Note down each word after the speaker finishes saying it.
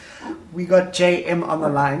We got JayEm on the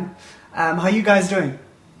line. How you guys doing?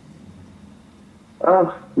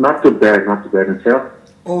 Not too bad, yourself?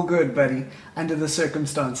 All good, buddy, under the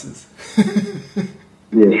circumstances.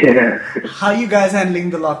 Yeah. How you guys handling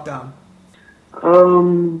the lockdown?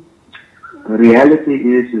 The reality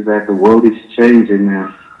is that the world is changing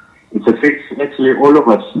now. It affects actually all of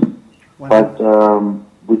us. Wow. But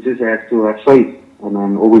we just have to have faith and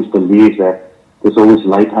then always believe that there's always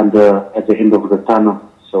light at the end of the tunnel.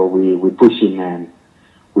 So we're pushing and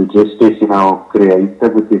we're just testing our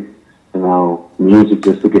creativity and our music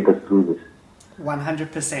just to get us through this.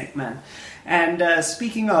 100%, man. And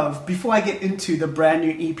speaking of, before I get into the brand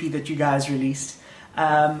new EP that you guys released,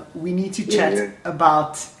 we need to chat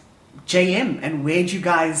about JayEm and where'd you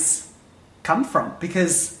guys come from?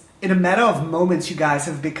 Because in a matter of moments, you guys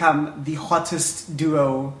have become the hottest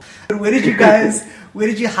duo. How did you guys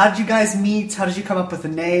meet? How did you come up with the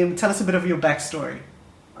name? Tell us a bit of your backstory.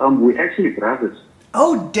 We actually brothers.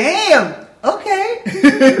 Oh, damn! Okay.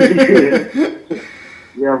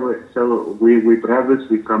 Yeah, we're brothers.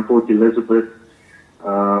 We're from Port Elizabeth.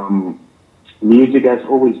 Music has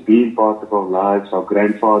always been part of our lives. Our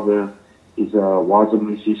grandfather was a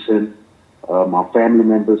musician. My family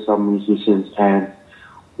members are musicians, and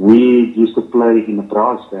we used to play in a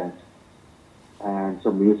brass band. And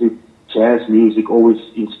so jazz music always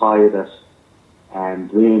inspired us. And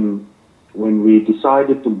then when we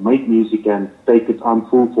decided to make music and take it on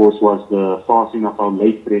full force was the passing of our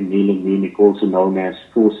late friend Neil in Munich, also known as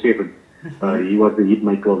 4-7. He was the hit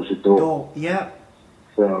maker of the door. Yeah.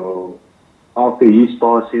 So after his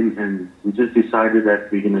passing, and we just decided that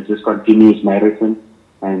we're going to just continue his marathon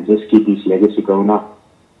and just keep his legacy going up.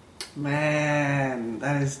 Man,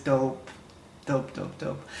 that is dope. Dope.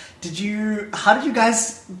 How did you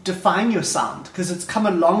guys define your sound? Because it's come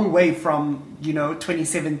a long way from,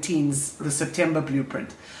 2017's The September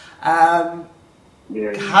Blueprint. What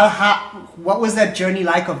was that journey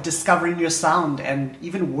like of discovering your sound and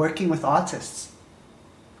even working with artists?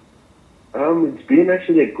 It's been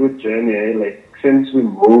actually a good journey. Like since we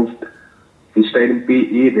moved, we stayed in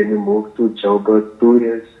PE, then we moved to Joburg 2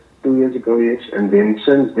 years ago, yes. And then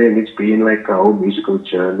since then, it's been like a whole musical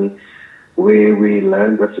journey where we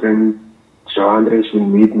learn different genres, we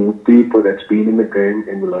meet new people that's been in the game,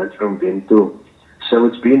 and we learn from them too. So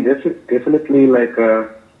it's been definitely like a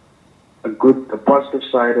positive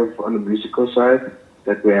side on the musical side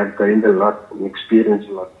that we have gained a lot and experienced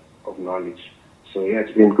a lot of knowledge. So yeah,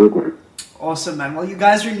 it's been good, man. Awesome, man. Well, you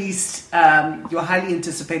guys released your highly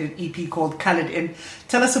anticipated EP called Colored In.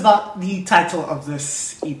 Tell us about the title of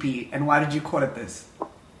this EP and why did you call it this?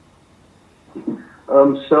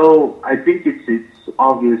 So I think it's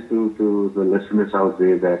obvious to the listeners out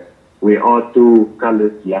there that we are two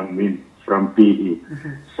colored young men from PE.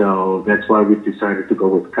 Mm-hmm. So that's why we decided to go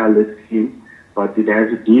with Colored In, but it has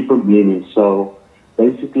a deeper meaning. So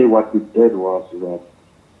basically what we did was that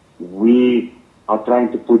we are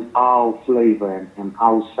trying to put our flavor and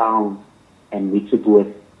our sound and mix it with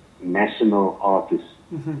national artists.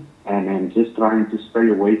 Mm-hmm. And just trying to stay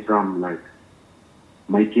away from like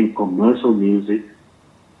making commercial music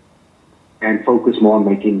and focus more on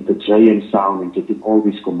making the JayEm sound and getting all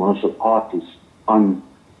these commercial artists on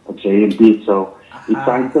a JayEm beat. So it's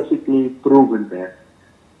scientifically proven that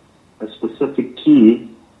a specific key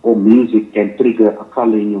or music can trigger a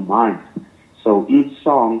color in your mind. So each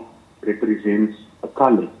song represents a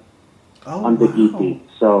color on the EP.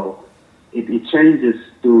 So it changes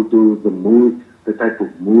to the mood, the type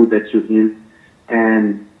of mood that you're in.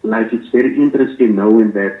 And like it's very interesting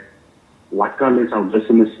knowing that what colors our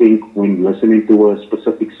listeners think when listening to a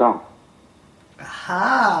specific song.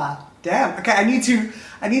 Aha! Damn. Okay, I need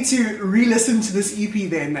to re-listen to this EP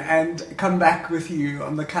then and come back with you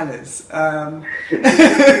on the colors.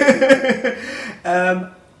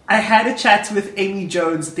 I had a chat with Amy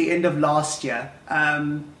Jones at the end of last year,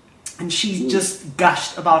 and she just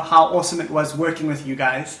gushed about how awesome it was working with you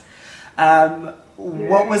guys.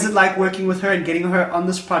 What was it like working with her and getting her on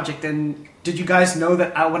this project? And did you guys know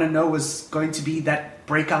that I Want to Know was going to be that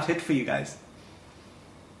breakout hit for you guys?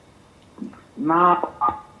 No,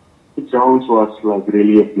 Jones was like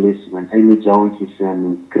really a blessing. Amy Jones is an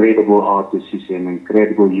incredible artist. She's an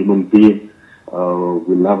incredible human being.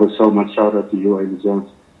 We love her so much. Shout out to you, Amy Jones.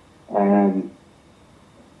 And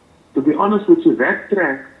to be honest with you, that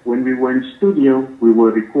track, when we were in studio, we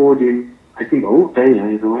were recording, I think, all day,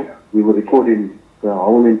 we were recording the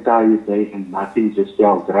whole entire day and nothing just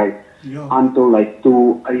felt right. Yeah. Until like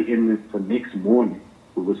 2 a.m. the next morning.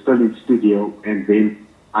 We were still in studio and then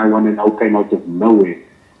I Want to Know came out of nowhere.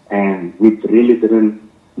 And we really didn't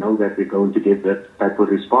know that we're going to get that type of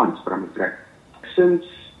response from a track. Since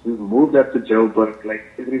we moved up to Joburg. Like,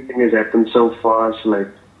 everything has happened so fast. Like,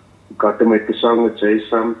 we got to make a song with Jay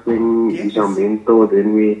Something. Yes. He's our mentor.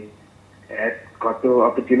 Then we got the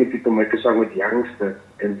opportunity to make a song with Youngsta.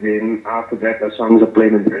 And then after that, our songs are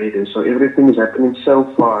playing on the radio. So everything is happening so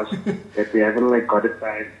fast that we haven't like got the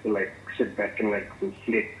time to like sit back and like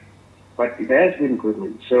reflect. But it has been good,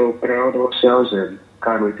 man. So proud of ourselves and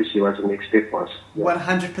can't wait to see what the next step was.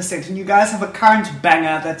 100%. And you guys have a current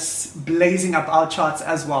banger that's blazing up our charts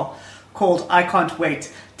as well, called I Can't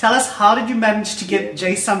Wait. Tell us, how did you manage to get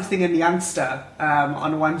Jay Something and Youngsta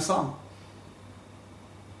on one song?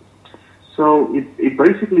 So it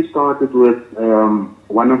basically started with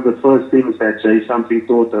one of the first things that Jay Something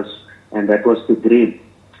taught us, and that was to dream.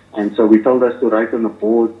 And so we told us to write on the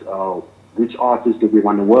board which artist do we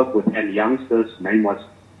want to work with, and Youngsta's name was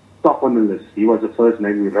top on the list. He was the first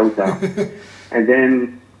name we wrote down. And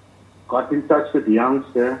then got in touch with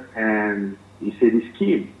Youngsta, and he said he's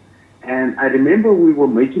keen. And I remember we were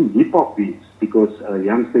making hip-hop beats, because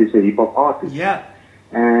Youngsta is a hip-hop artist. Yeah.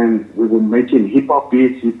 And we were making hip-hop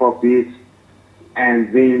beats.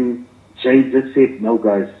 And then Jay just said, no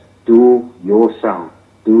guys, do your sound.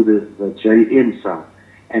 Do the JayEm sound.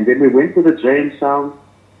 And then we went to the JayEm sound.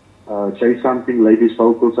 Jay Something laid his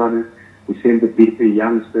vocals on it. We sent the beat to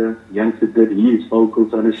Youngsta. Youngsta did his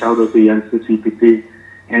vocals on it. Shout out to Youngsta CPT.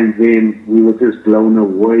 And then we were just blown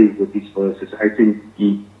away with his verses. I think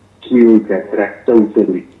he killed that track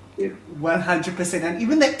totally. Yeah. 100%. And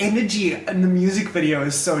even the energy in the music video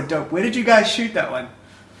is so dope. Where did you guys shoot that one?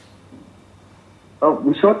 Oh,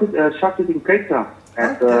 we shot it in Cape Town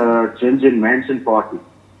at the Ginger Mansion party.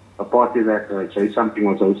 A party that Jay Something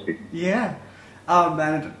was hosting. Yeah. Oh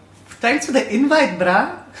man. Thanks for the invite,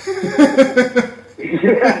 brah.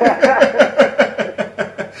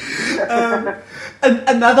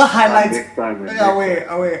 Another highlight.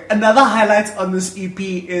 Another highlight on this EP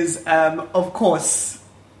is, of course,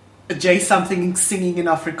 Jay Something singing in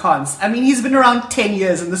Afrikaans. I mean, he's been around 10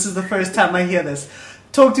 years, and this is the first time I hear this.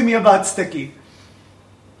 Talk to me about Sticky.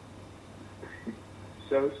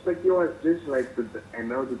 So Sticky was just like, I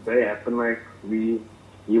know the day happened like he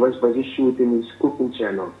was busy shooting his cooking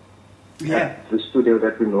channel. Yeah. At the studio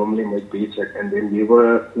that we normally make beats at, and then we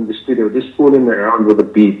were in the studio just fooling around with the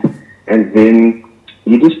beat, and then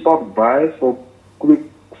he just popped by for a quick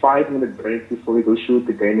 5-minute break before we go shoot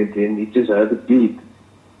again, and then he just heard the beat,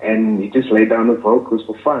 and he just laid down the vocals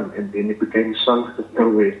for fun, and then it became a song out of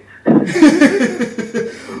nowhere.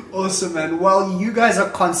 Awesome, man. Well, you guys are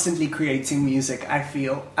constantly creating music, I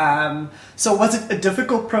feel. So was it a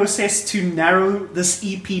difficult process to narrow this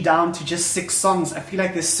EP down to just 6 songs? I feel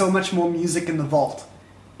like there's so much more music in the vault.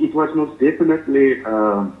 It was most definitely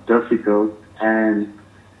difficult, and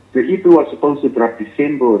the EP was supposed to drop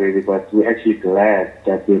December already, but we're actually glad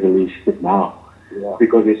that we released it now. Yeah.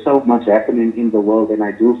 Because there's so much happening in the world, and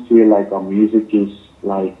I do feel like our music is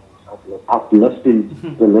like uplifting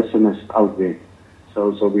the listeners out there.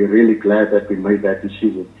 So we're really glad that we made that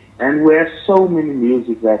decision. And we have so many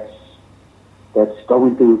music that's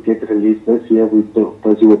going to get released this year. We're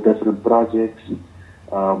busy with different projects.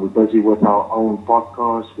 We're busy with our own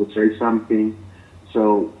podcast, with Jay Something.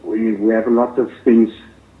 So we have a lot of things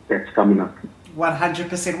that's coming up.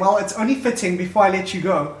 100%. Well, it's only fitting, before I let you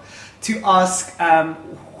go, to ask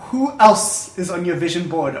who else is on your vision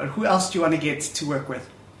board, or who else do you want to get to work with?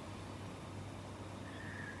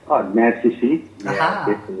 Oh, Nancy C. Yeah,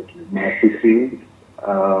 definitely. Nancy C.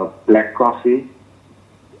 Black Coffee.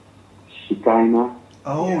 Shikina.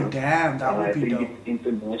 Oh, damn. That would be dope. I think it's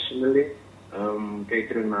internationally.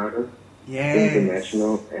 Catherine Yes.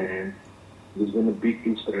 International. And he's been a big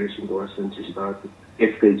inspiration to us since he started.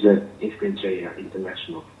 FKJ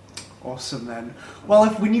International. Awesome, man. Well,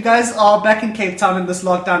 when you guys are back in Cape Town and this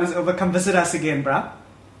lockdown is over, come visit us again, bruh.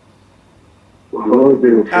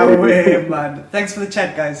 Away, man. Thanks for the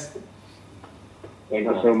chat, guys. Thank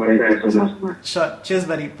you so much. Sure. Cheers,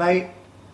 buddy. Bye.